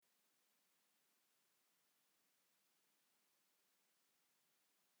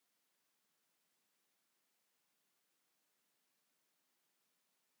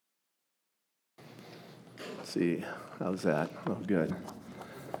See, how's that? Oh, good.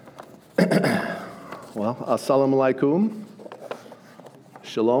 Well, assalamu alaikum.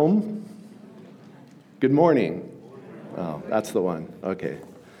 Shalom. Good morning. Oh, that's the one. Okay.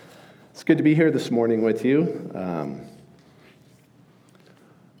 It's good to be here this morning with you.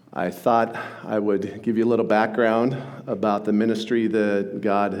 I thought I would give you a little background about the ministry that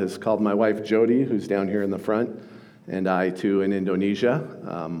God has called my wife Jody, who's down here in the front, and I too in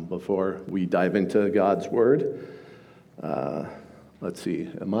Indonesia, before we dive into God's Word. Let's see,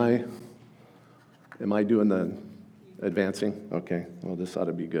 am I doing the advancing? Okay, well this ought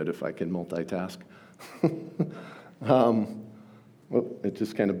to be good if I can multitask. It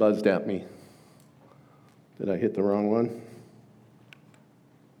just kind of buzzed at me. Did I hit the wrong one?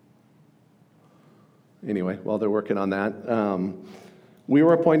 Anyway, while they're working on that, we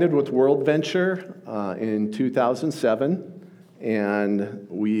were appointed with World Venture in 2007, and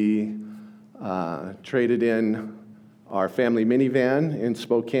we traded in our family minivan in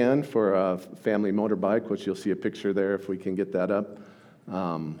Spokane for a family motorbike, which you'll see a picture there if we can get that up.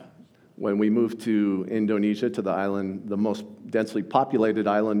 When we moved to Indonesia, to the island, the most densely populated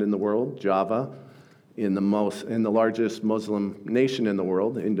island in the world, Java, in the largest Muslim nation in the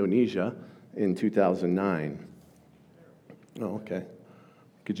world, Indonesia, in 2009. Oh, okay.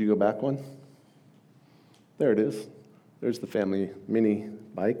 Could you go back one? There it is. There's the family mini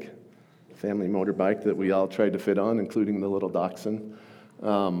bike, family motorbike that we all tried to fit on, including the little dachshund.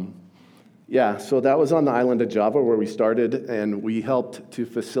 So that was on the island of Java where we started, and we helped to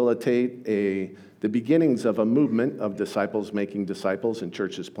facilitate the beginnings of a movement of disciples making disciples and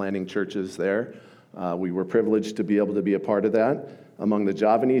churches planting churches there. We were privileged to be able to be a part of that among the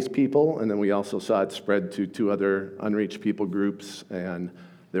Javanese people, and then we also saw it spread to two other unreached people groups, and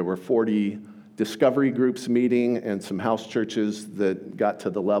there were 40 discovery groups meeting and some house churches that got to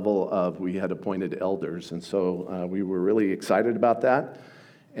the level of we had appointed elders, and so we were really excited about that.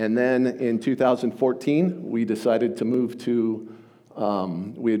 And then in 2014, we decided to move to,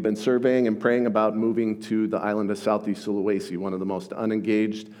 we had been surveying and praying about moving to the island of Southeast Sulawesi, one of the most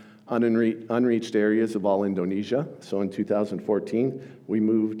unengaged, unreached areas of all Indonesia. So in 2014, we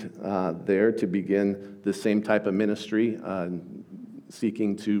moved there to begin the same type of ministry,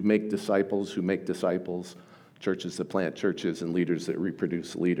 seeking to make disciples who make disciples, churches that plant churches, and leaders that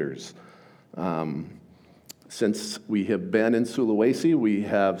reproduce leaders. Since we have been in Sulawesi, we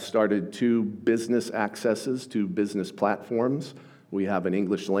have started 2 business accesses to business platforms. We have an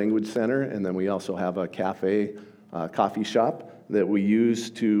English language center, and then we also have a coffee shop that we use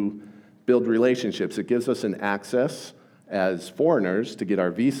to build relationships. It gives us an access as foreigners to get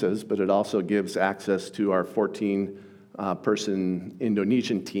our visas, but it also gives access to our 14-person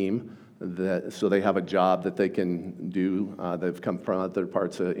Indonesian team, so they have a job that they can do. They've come from other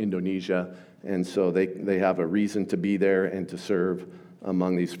parts of Indonesia, and so they have a reason to be there and to serve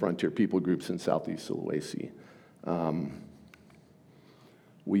among these frontier people groups in Southeast Sulawesi.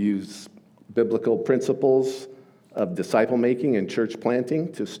 We use biblical principles of disciple making and church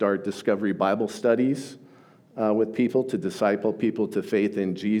planting to start Discovery Bible studies with people, to disciple people to faith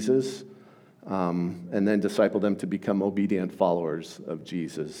in Jesus, and then disciple them to become obedient followers of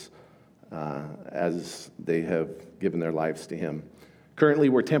Jesus as they have given their lives to Him. Currently,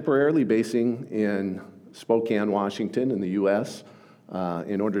 we're temporarily basing in Spokane, Washington, in the U.S.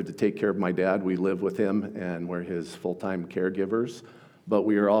 In order to take care of my dad, we live with him, and we're his full-time caregivers. But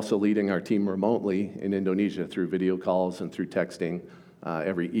we are also leading our team remotely in Indonesia through video calls and through texting.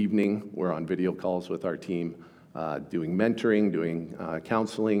 Every evening, we're on video calls with our team, doing mentoring, doing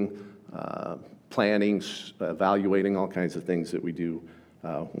counseling, planning, evaluating, all kinds of things that we do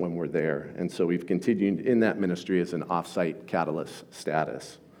when we're there. And so we've continued in that ministry as an off-site catalyst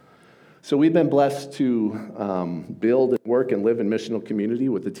status. So we've been blessed to build and work and live in missional community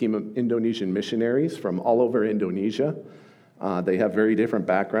with a team of Indonesian missionaries from all over Indonesia. They have very different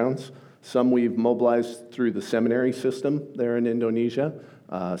backgrounds. Some we've mobilized through the seminary system there in Indonesia.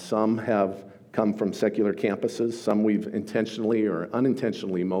 Some have come from secular campuses. Some we've intentionally or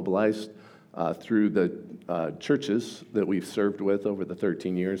unintentionally mobilized through the churches that we've served with over the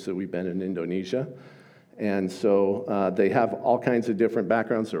 13 years that we've been in Indonesia. And so they have all kinds of different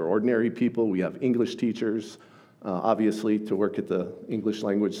backgrounds. They're ordinary people. We have English teachers, obviously, to work at the English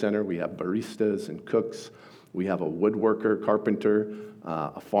Language Center. We have baristas and cooks. We have a woodworker, carpenter,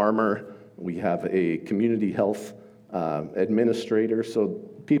 a farmer. We have a community health administrator. So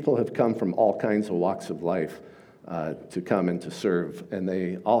people have come from all kinds of walks of life to come and to serve. And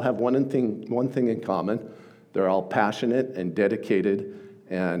they all have one thing in common. They're all passionate and dedicated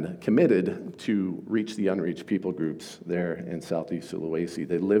and committed to reach the unreached people groups there in Southeast Sulawesi.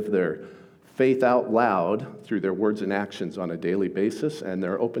 They live there faith out loud through their words and actions on a daily basis, and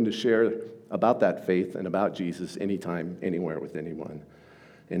they're open to share about that faith and about Jesus anytime, anywhere with anyone,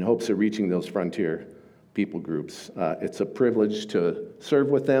 in hopes of reaching those frontier people groups. It's a privilege to serve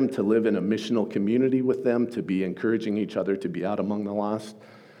with them, to live in a missional community with them, to be encouraging each other to be out among the lost.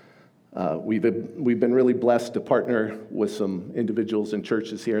 We've been really blessed to partner with some individuals and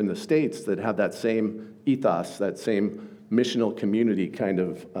churches here in the States that have that same ethos, that same missional community kind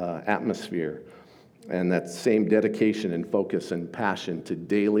of atmosphere, and that same dedication and focus and passion to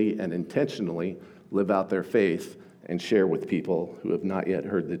daily and intentionally live out their faith and share with people who have not yet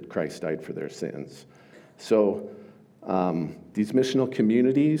heard that Christ died for their sins. So these missional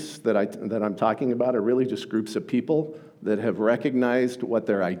communities that I'm talking about are really just groups of people that have recognized what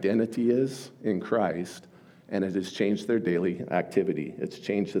their identity is in Christ, and it has changed their daily activity. It's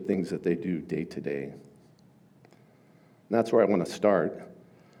changed the things that they do day to day. And that's where I want to start.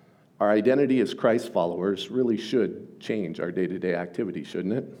 Our identity as Christ followers really should change our day-to-day activity,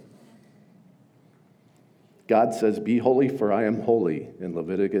 shouldn't it? God says, "Be holy, for I am holy," in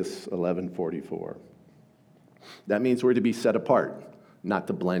Leviticus 11:44. That means we're to be set apart, not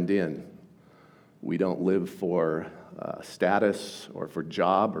to blend in. We don't live for status or for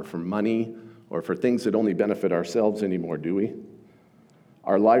job or for money or for things that only benefit ourselves anymore, do we?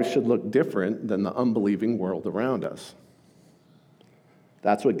 Our lives should look different than the unbelieving world around us.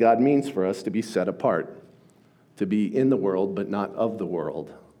 That's what God means for us, to be set apart, to be in the world but not of the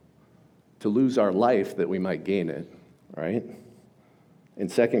world, to lose our life that we might gain it, right? In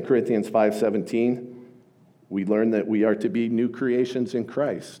 2 Corinthians 5:17, we learn that we are to be new creations in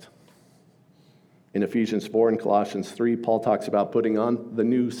Christ. In Ephesians 4 and Colossians 3, Paul talks about putting on the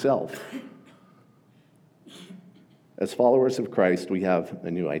new self. As followers of Christ, we have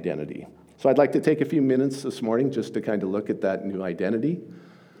a new identity. So I'd like to take a few minutes this morning just to kind of look at that new identity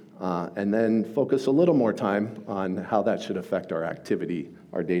and then focus a little more time on how that should affect our activity,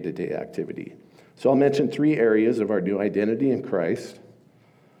 our day-to-day activity. So I'll mention 3 areas of our new identity in Christ.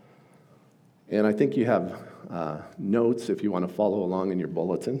 And I think you have notes if you want to follow along in your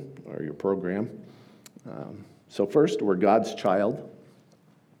bulletin or your program. So first, we're God's child.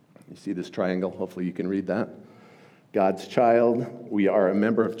 You see this triangle? Hopefully you can read that. God's child. We are a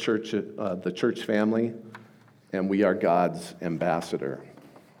member of the church family, and we are God's ambassador.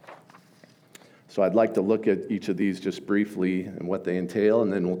 So I'd like to look at each of these just briefly and what they entail,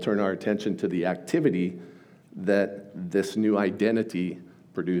 and then we'll turn our attention to the activity that this new identity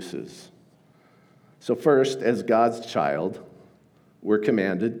produces. So first, as God's child, we're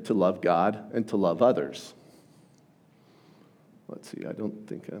commanded to love God and to love others. Let's see, I don't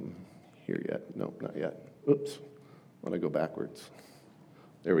think I'm here yet. No, not yet. Oops, I want to go backwards.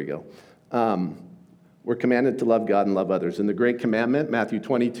 There we go. We're commanded to love God and love others. In the Great Commandment, Matthew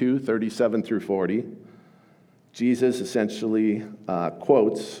 22:37 through 40, Jesus essentially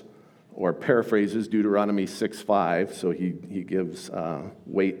quotes or paraphrases Deuteronomy 6:5, so he gives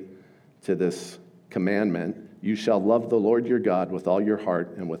weight to this commandment. You shall love the Lord your God with all your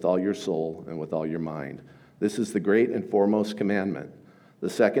heart and with all your soul and with all your mind. This is the great and foremost commandment. The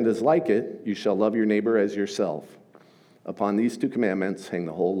second is like it. You shall love your neighbor as yourself. Upon these 2 commandments hang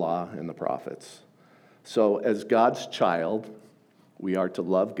the whole law and the prophets. So as God's child, we are to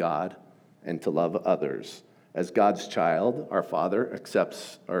love God and to love others. As God's child, our Father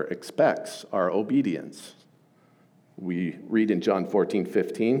accepts or expects our obedience. We read in John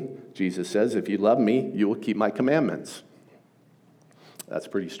 14:15, Jesus says, "If you love me, you will keep my commandments." That's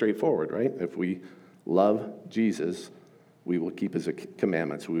pretty straightforward, right? If we love Jesus, we will keep his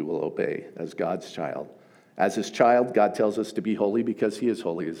commandments. We will obey as God's child. As his child, God tells us to be holy because he is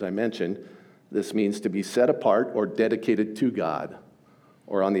holy. As I mentioned, this means to be set apart or dedicated to God.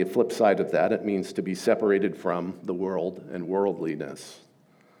 Or on the flip side of that, it means to be separated from the world and worldliness.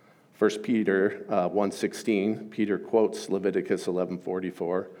 1 Peter 1:16, Peter quotes Leviticus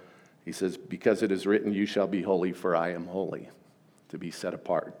 11:44. He says, "Because it is written, you shall be holy, for I am holy," to be set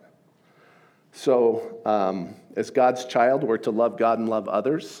apart. So as God's child, we're to love God and love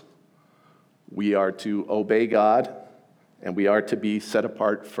others. We are to obey God, and we are to be set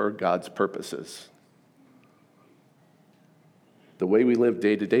apart for God's purposes. The way we live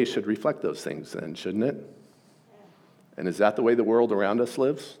day to day should reflect those things then, shouldn't it? And is that the way the world around us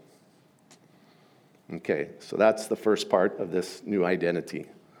lives? Okay, so that's the first part of this new identity.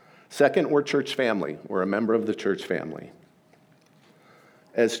 Second, we're church family. We're a member of the church family.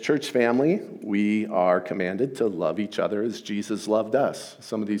 As church family, we are commanded to love each other as Jesus loved us.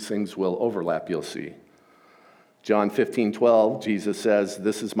 Some of these things will overlap, you'll see. John 15:12, Jesus says,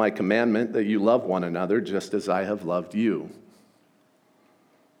 "This is my commandment, that you love one another just as I have loved you."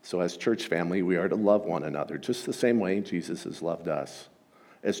 So as church family, we are to love one another, just the same way Jesus has loved us.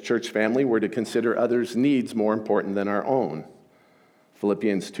 As church family, we're to consider others' needs more important than our own.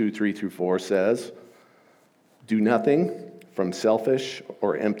 Philippians 2:3-4 says, "Do nothing from selfish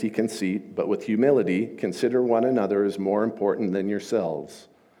or empty conceit, but with humility consider one another as more important than yourselves.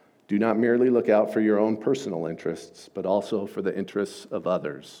 Do not merely look out for your own personal interests, but also for the interests of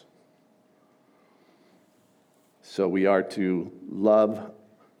others." So we are to love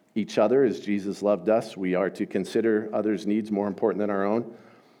each other as Jesus loved us. We are to consider others' needs more important than our own.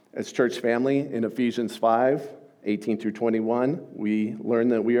 As church family, in Ephesians 5:18-21, we learn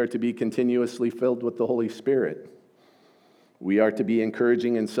that we are to be continuously filled with the Holy Spirit. We are to be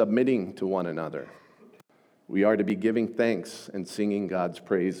encouraging and submitting to one another. We are to be giving thanks and singing God's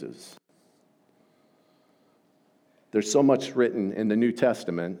praises. There's so much written in the New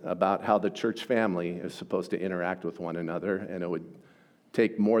Testament about how the church family is supposed to interact with one another, and it would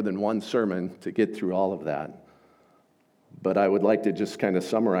take more than one sermon to get through all of that. But I would like to just kind of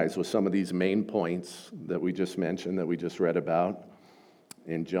summarize with some of these main points that we just mentioned, that we just read about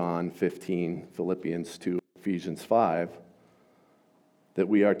in John 15, Philippians 2, Ephesians 5, that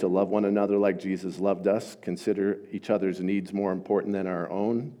we are to love one another like Jesus loved us, consider each other's needs more important than our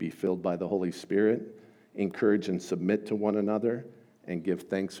own, be filled by the Holy Spirit, encourage and submit to one another, and give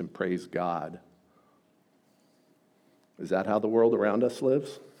thanks and praise God. Is that how the world around us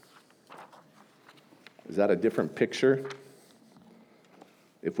lives? Is that a different picture?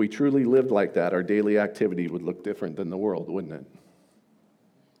 If we truly lived like that, our daily activity would look different than the world, wouldn't it?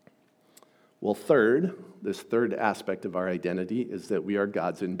 Well, this third aspect of our identity is that we are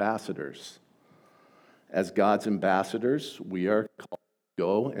God's ambassadors. As God's ambassadors, we are called to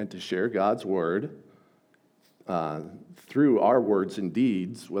go and to share God's word through our words and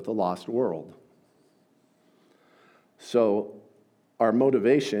deeds with a lost world. So our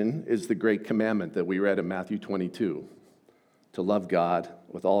motivation is the great commandment that we read in Matthew 22, to love God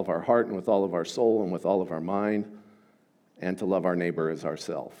with all of our heart and with all of our soul and with all of our mind, and to love our neighbor as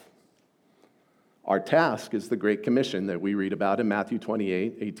ourselves. Our task is the Great Commission that we read about in Matthew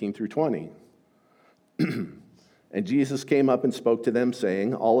 28:18-20. And Jesus came up and spoke to them,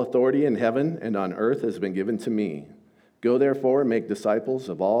 saying, "All authority in heaven and on earth has been given to me. Go therefore and make disciples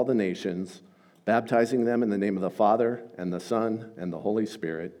of all the nations, baptizing them in the name of the Father and the Son and the Holy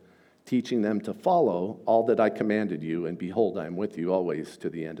Spirit, teaching them to follow all that I commanded you, and behold, I am with you always to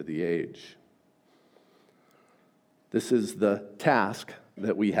the end of the age." This is the task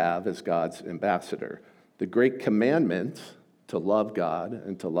that we have as God's ambassador. The great commandment to love God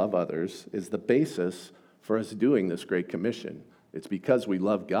and to love others is the basis for us doing this great commission. It's because we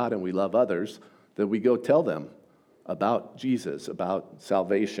love God and we love others that we go tell them about Jesus, about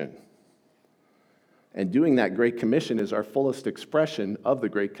salvation. And doing that great commission is our fullest expression of the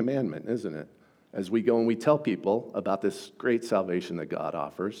great commandment, isn't it? As we go and we tell people about this great salvation that God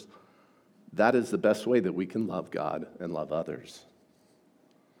offers, that is the best way that we can love God and love others.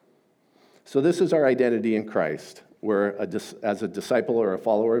 So this is our identity in Christ. We're as a disciple or a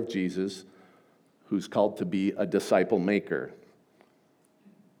follower of Jesus who's called to be a disciple maker.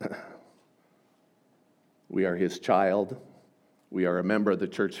 We are his child. We are a member of the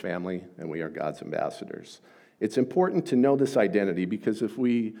church family, and we are God's ambassadors. It's important to know this identity, because if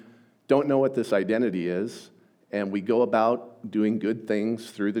we don't know what this identity is, and we go about doing good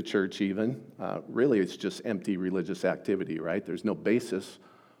things through the church even, really it's just empty religious activity, right? There's no basis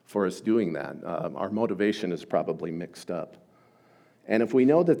for us doing that. Our motivation is probably mixed up. And if we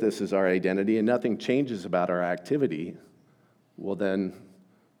know that this is our identity and nothing changes about our activity, well then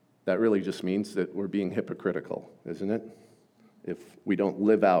that really just means that we're being hypocritical, isn't it? If we don't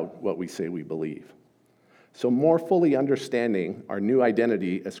live out what we say we believe. So more fully understanding our new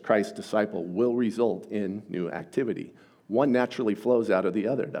identity as Christ's disciple will result in new activity. One naturally flows out of the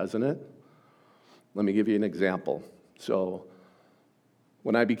other, doesn't it? Let me give you an example. So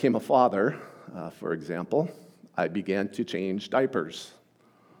when I became a father, for example, I began to change diapers.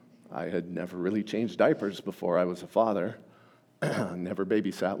 I had never really changed diapers before I was a father. Never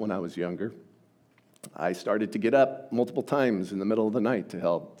babysat when I was younger. I started to get up multiple times in the middle of the night to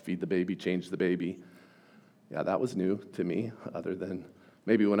help feed the baby, change the baby. Yeah, that was new to me, other than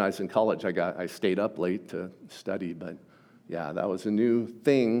maybe when I was in college, I stayed up late to study, but yeah, that was a new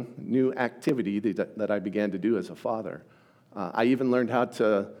thing, new activity that I began to do as a father. I even learned how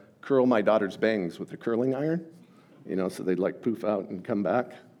to curl my daughter's bangs with a curling iron, so they'd like poof out and come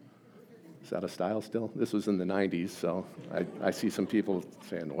back. Is that a style still? This was in the 90s, so I see some people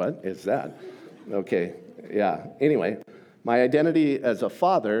saying, "What is that?" Okay, yeah. Anyway, my identity as a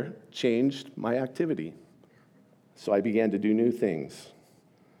father changed my activity. So I began to do new things.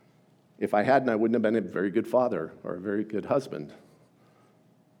 If I hadn't, I wouldn't have been a very good father or a very good husband.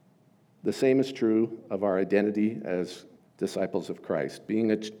 The same is true of our identity as disciples of Christ.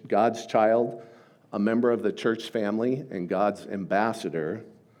 Being God's child, a member of the church family, and God's ambassador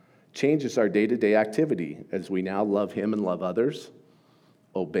changes our day-to-day activity as we now love Him and love others,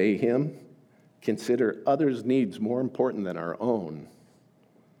 obey Him, consider others' needs more important than our own,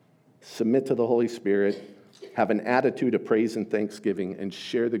 submit to the Holy Spirit, have an attitude of praise and thanksgiving, and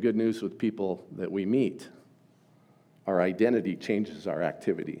share the good news with people that we meet. Our identity changes our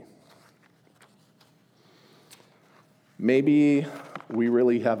activity. Maybe we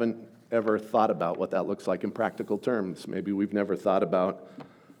really haven't ever thought about what that looks like in practical terms. Maybe we've never thought about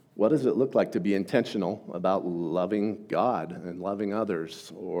what does it look like to be intentional about loving God and loving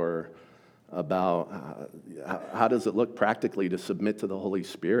others, or about how does it look practically to submit to the Holy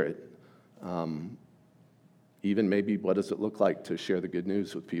Spirit? Even maybe what does it look like to share the good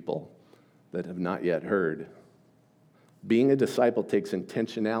news with people that have not yet heard? Being a disciple takes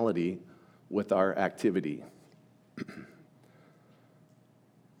intentionality with our activity.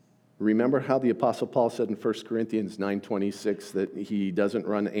 Remember how the Apostle Paul said in 1 Corinthians 9:26 that he doesn't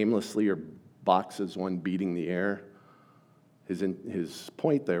run aimlessly or boxes one beating the air? His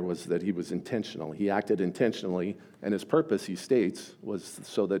point there was that he was intentional. He acted intentionally, and his purpose, he states, was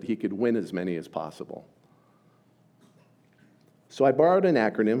so that he could win as many as possible. So I borrowed an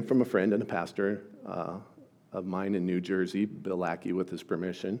acronym from a friend and a pastor of mine in New Jersey, Bill Lackey, with his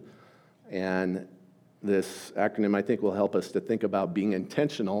permission. And this acronym, I think, will help us to think about being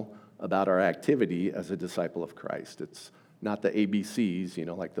intentional about our activity as a disciple of Christ. It's not the ABCs,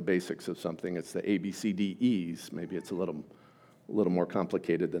 like the basics of something. It's the ABCDEs. Maybe it's a little more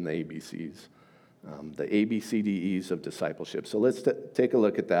complicated than the ABCs. The ABCDEs of discipleship. So let's take a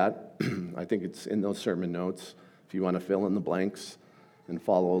look at that. I think it's in those sermon notes if you want to fill in the blanks and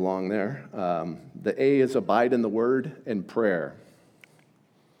follow along there. The A is abide in the word and prayer.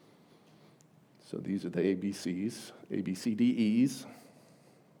 So these are the ABCs, ABCDEs.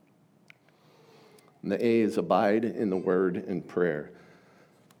 And the A is abide in the word and prayer.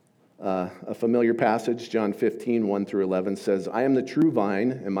 A familiar passage, John 15, 1 through 11, says, I am the true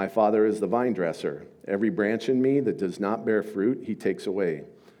vine, and my Father is the vine dresser. Every branch in me that does not bear fruit, he takes away.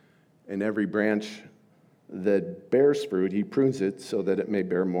 And every branch that bears fruit, he prunes it so that it may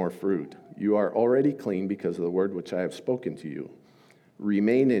bear more fruit. You are already clean because of the word which I have spoken to you.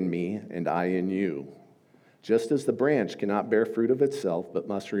 Remain in me, and I in you. Just as the branch cannot bear fruit of itself, but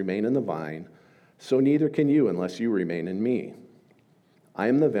must remain in the vine, so neither can you unless you remain in me. I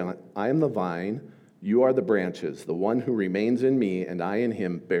am the vine, you are the branches. The one who remains in me and I in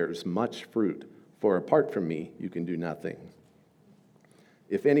him bears much fruit, for apart from me you can do nothing.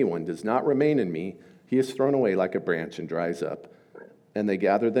 If anyone does not remain in me, he is thrown away like a branch and dries up, and they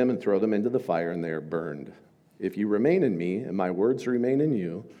gather them and throw them into the fire, and they are burned. If you remain in me and my words remain in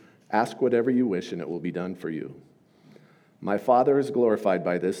you, ask whatever you wish and it will be done for you. My Father is glorified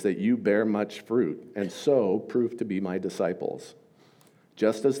by this, that you bear much fruit, and so prove to be my disciples.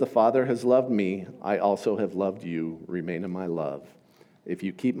 Just as the Father has loved me, I also have loved you. Remain in my love. If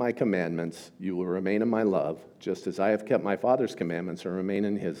you keep my commandments, you will remain in my love, just as I have kept my Father's commandments and remain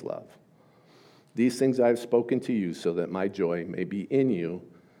in his love. These things I have spoken to you so that my joy may be in you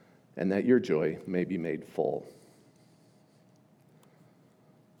and that your joy may be made full.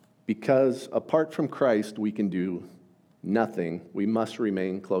 Because apart from Christ, we can do nothing. We must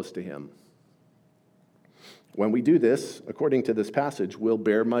remain close to him. When we do this, according to this passage, we'll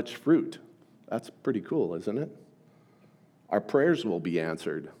bear much fruit. That's pretty cool, isn't it? Our prayers will be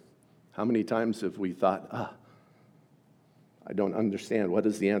answered. How many times have we thought, I don't understand. What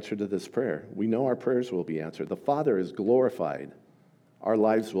is the answer to this prayer? We know our prayers will be answered. The Father is glorified. Our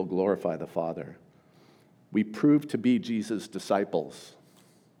lives will glorify the Father. We prove to be Jesus' disciples,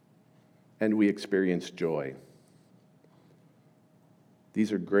 and we experience joy.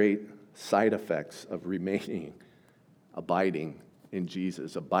 These are great side effects of remaining, abiding in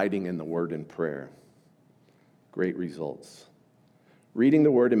Jesus, abiding in the Word and prayer. Great results. Reading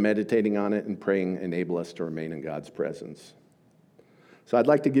the Word and meditating on it and praying enable us to remain in God's presence. So I'd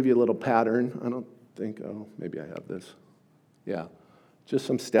like to give you a little pattern. I don't think, maybe I have this. Yeah, just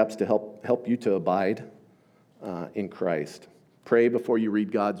some steps to help you to abide in Christ. Pray before you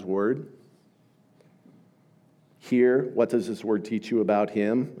read God's Word. Hear, what does this Word teach you about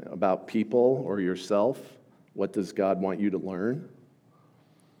Him, about people or yourself? What does God want you to learn?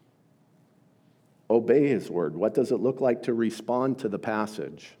 Obey His Word. What does it look like to respond to the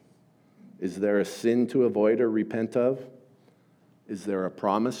passage? Is there a sin to avoid or repent of? Is there a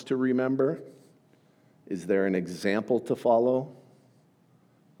promise to remember? Is there an example to follow?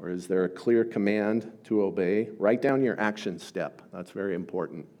 Or is there a clear command to obey? Write down your action step. That's very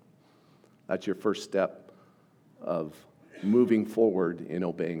important. That's your first step of moving forward in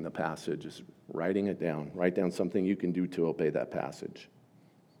obeying the passage, is writing it down. Write down something you can do to obey that passage.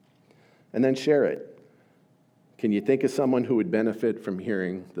 And then share it. Can you think of someone who would benefit from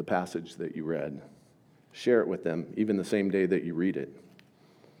hearing the passage that you read? Share it with them, even the same day that you read it.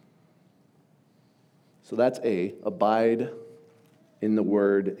 So that's A, abide in the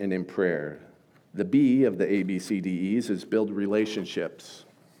word and in prayer. The B of the ABCDEs is build relationships.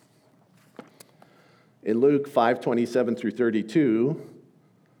 In Luke 5:27 through 32,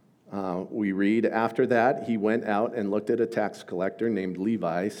 we read, after that, he went out and looked at a tax collector named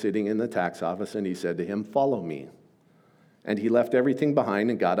Levi sitting in the tax office, and he said to him, follow me. And he left everything behind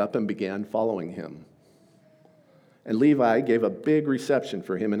and got up and began following him. And Levi gave a big reception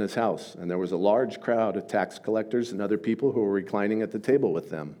for him in his house, and there was a large crowd of tax collectors and other people who were reclining at the table with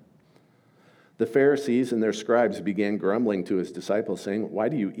them. The Pharisees and their scribes began grumbling to his disciples, saying, why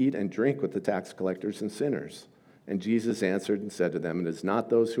do you eat and drink with the tax collectors and sinners? And Jesus answered and said to them, it is not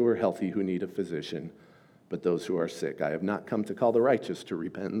those who are healthy who need a physician, but those who are sick. I have not come to call the righteous to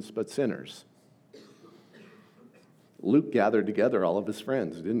repentance, but sinners. Luke gathered together all of his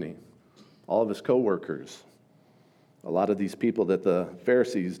friends, didn't he? All of his co-workers. A lot of these people that the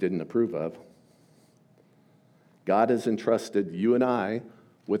Pharisees didn't approve of. God has entrusted you and I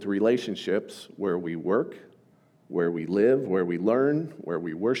with relationships where we work, where we live, where we learn, where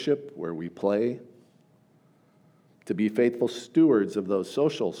we worship, where we play. To be faithful stewards of those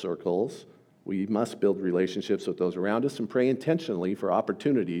social circles, we must build relationships with those around us and pray intentionally for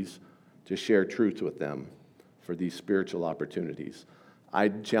opportunities to share truth with them, for these spiritual opportunities.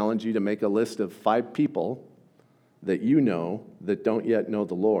 I'd challenge you to make a list of 5 people that you know that don't yet know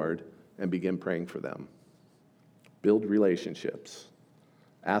the Lord and begin praying for them. Build relationships.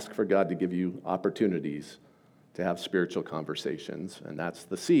 Ask for God to give you opportunities to have spiritual conversations. And that's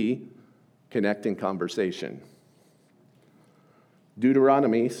the C, connecting conversation.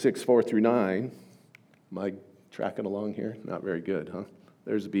 Deuteronomy 6:4 through 9. Am I tracking along here? Not very good, huh?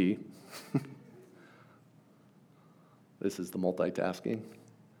 There's B. This is the multitasking.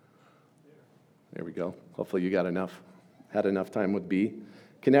 There we go. Hopefully you had enough time with B.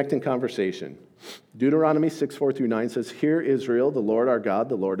 Connect in conversation. Deuteronomy 6:4 through 9 says, hear, Israel, the Lord our God,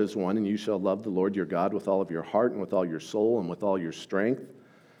 the Lord is one, and you shall love the Lord your God with all of your heart and with all your soul and with all your strength.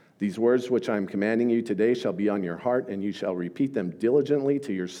 These words which I am commanding you today shall be on your heart, and you shall repeat them diligently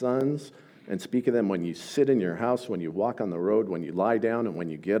to your sons, and speak of them when you sit in your house, when you walk on the road, when you lie down, and when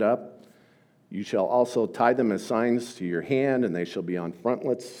you get up. You shall also tie them as signs to your hand, and they shall be on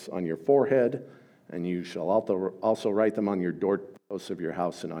frontlets on your forehead, and you shall also write them on your doorposts of your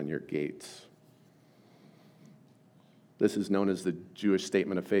house and on your gates. This is known as the Jewish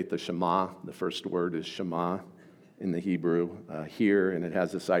statement of faith, the Shema. The first word is Shema in the Hebrew, hear, and it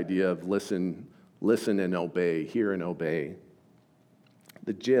has this idea of listen and obey, hear and obey.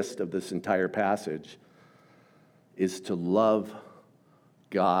 The gist of this entire passage is to love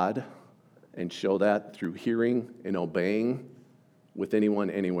God and show that through hearing and obeying with anyone,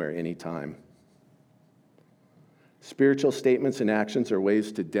 anywhere, anytime. Spiritual statements and actions are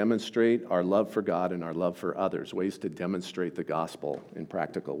ways to demonstrate our love for God and our love for others, ways to demonstrate the gospel in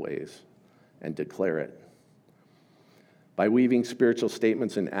practical ways and declare it. By weaving spiritual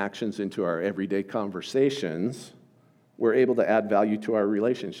statements and actions into our everyday conversations, we're able to add value to our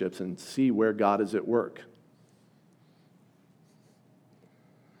relationships and see where God is at work.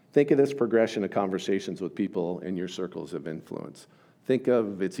 Think of this progression of conversations with people in your circles of influence. Think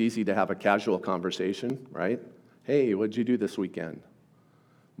of, it's easy to have a casual conversation, right? Hey, what'd you do this weekend?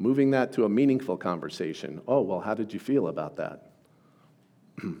 Moving that to a meaningful conversation. Oh, well, how did you feel about that?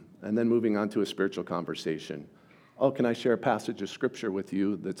 And then moving on to a spiritual conversation. Oh, can I share a passage of scripture with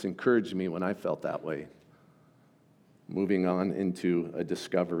you that's encouraged me when I felt that way? Moving on into a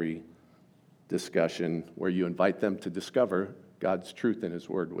discovery discussion where you invite them to discover God's truth in his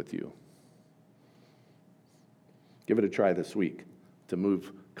word with you. Give it a try this week to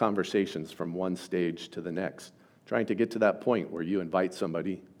move conversations from one stage to the next, trying to get to that point where you invite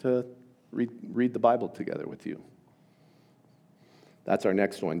somebody to read the Bible together with you. That's our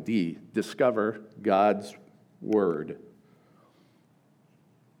next one. D, discover God's word.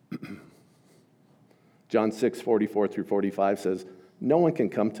 John 6:44 through 45 says, no one can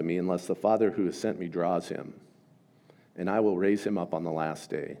come to me unless the Father who has sent me draws him, and I will raise him up on the last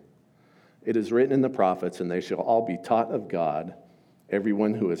day. It is written in the prophets, and they shall all be taught of God.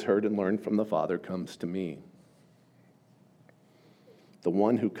 Everyone who has heard and learned from the Father comes to me. The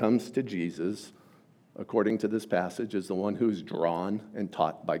one who comes to Jesus, according to this passage, is the one who is drawn and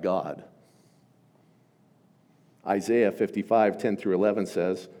taught by God. Isaiah 55:10-11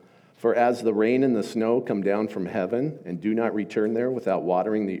 says, "For as the rain and the snow come down from heaven and do not return there without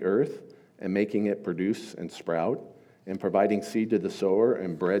watering the earth and making it produce and sprout, and providing seed to the sower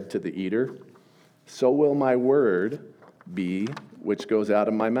and bread to the eater, so will my word be which goes out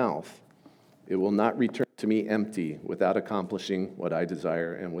of my mouth. It will not return to me empty, without accomplishing what I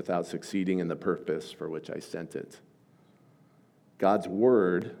desire and without succeeding in the purpose for which I sent it." God's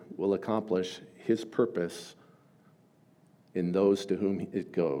word will accomplish his purpose in those to whom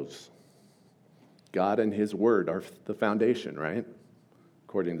it goes. God and his word are the foundation, right?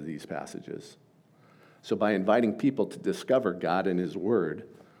 According to these passages. So by inviting people to discover God and his word,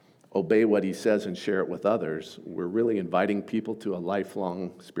 obey what he says and share it with others, we're really inviting people to a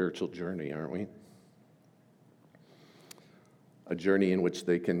lifelong spiritual journey, aren't we? A journey in which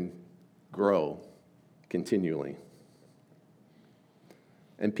they can grow continually.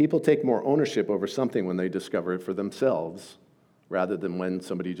 And people take more ownership over something when they discover it for themselves, rather than when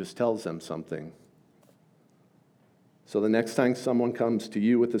somebody just tells them something. So the next time someone comes to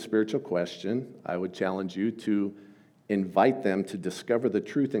you with a spiritual question, I would challenge you to invite them to discover the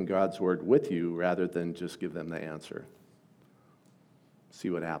truth in God's word with you rather than just give them the answer. See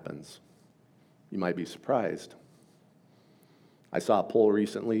what happens. You might be surprised. I saw a poll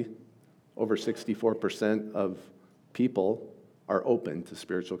recently. Over 64% of people are open to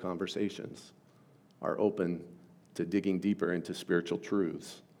spiritual conversations, are open to digging deeper into spiritual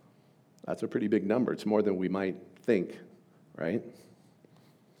truths. That's a pretty big number. It's more than we might think, right?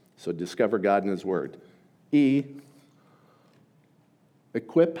 So discover God and his word. E,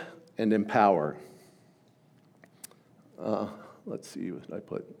 equip and empower. Let's see what I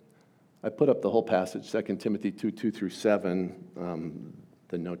put. I put up the whole passage, 2 Timothy 2:2-7,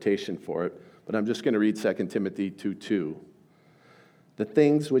 the notation for it, but I'm just going to read 2 Timothy 2:2. "The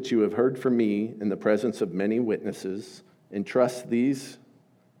things which you have heard from me in the presence of many witnesses, entrust these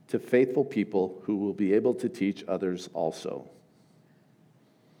to faithful people who will be able to teach others also."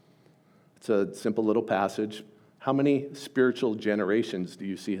 It's a simple little passage. How many spiritual generations do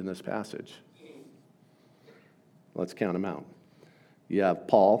you see in this passage? Let's count them out. You have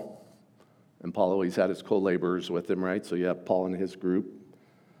Paul, and Paul always had his co-laborers with him, right? So you have Paul and his group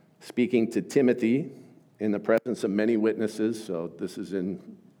speaking to Timothy in the presence of many witnesses, so this is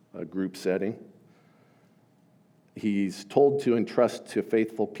in a group setting. He's told to entrust to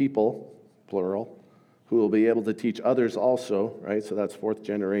faithful people, plural, who will be able to teach others also, right? So that's fourth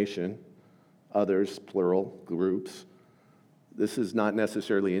generation. Others, plural, groups. This is not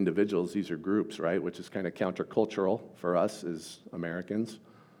necessarily individuals, these are groups, right? Which is kind of countercultural for us as Americans.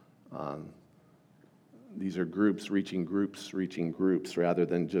 These are groups reaching groups rather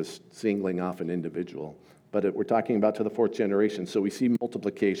than just singling off an individual. But we're talking about to the fourth generation, so we see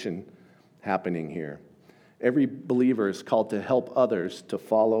multiplication happening here. Every believer is called to help others to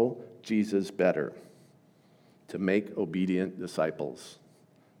follow Jesus better, to make obedient disciples,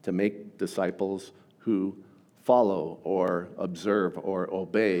 to make disciples who follow or observe or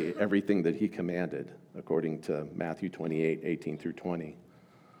obey everything that he commanded, according to Matthew 28:18-20.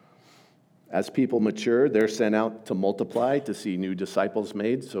 As people mature, they're sent out to multiply, to see new disciples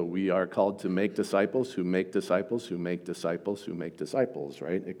made. So we are called to make disciples who make disciples who make disciples who make disciples,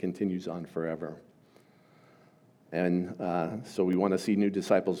 right? It continues on forever. And so we want to see new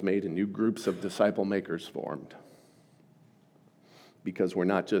disciples made and new groups of disciple makers formed. Because we're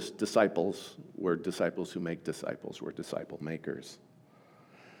not just disciples, we're disciples who make disciples. We're disciple makers.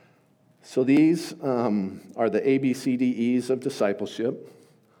 So these are the ABCDEs of discipleship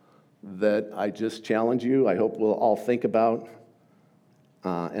that I just challenge you. I hope we'll all think about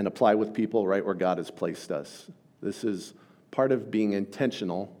and apply with people right where God has placed us. This is part of being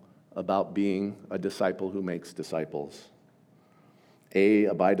intentional about being a disciple who makes disciples. A,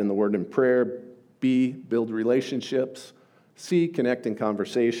 abide in the word and prayer. B, build relationships. C, connect in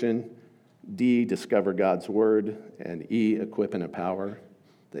conversation. D, discover God's word. And E, equip and empower,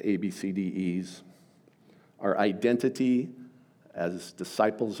 the ABCDEs. Our identity as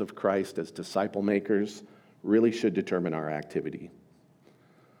disciples of Christ, as disciple makers, really should determine our activity.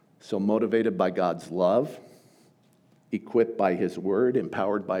 So motivated by God's love, equipped by his word,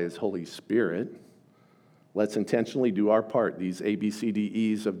 empowered by his Holy Spirit, let's intentionally do our part, these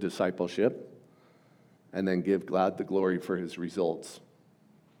ABCDEs of discipleship, and then give God the glory for his results.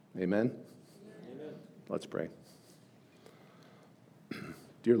 Amen? Amen. Let's pray.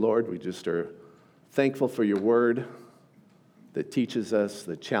 Dear Lord, we just are thankful for your word that teaches us,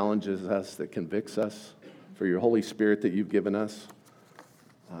 that challenges us, that convicts us, for your Holy Spirit that you've given us.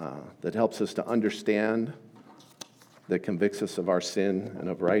 that helps us to understand, that convicts us of our sin and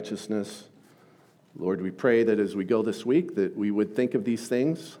of righteousness. Lord, we pray that as we go this week, that we would think of these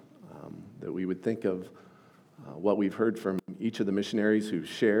things, that we would think of what we've heard from each of the missionaries who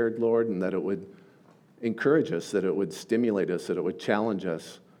shared, Lord, and that it would encourage us, that it would stimulate us, that it would challenge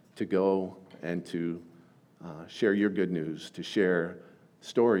us to go and to share your good news, to share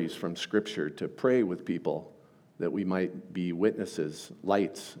stories from Scripture, to pray with people, that we might be witnesses,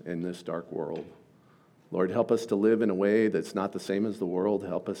 lights in this dark world. Lord, help us to live in a way that's not the same as the world.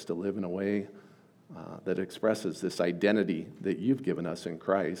 Help us to live in a way that expresses this identity that you've given us in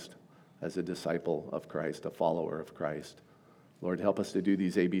Christ as a disciple of Christ, a follower of Christ. Lord, help us to do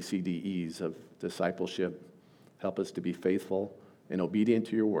these ABCDEs of discipleship. Help us to be faithful and obedient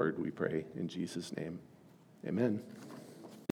to your word, we pray, in Jesus' name. Amen.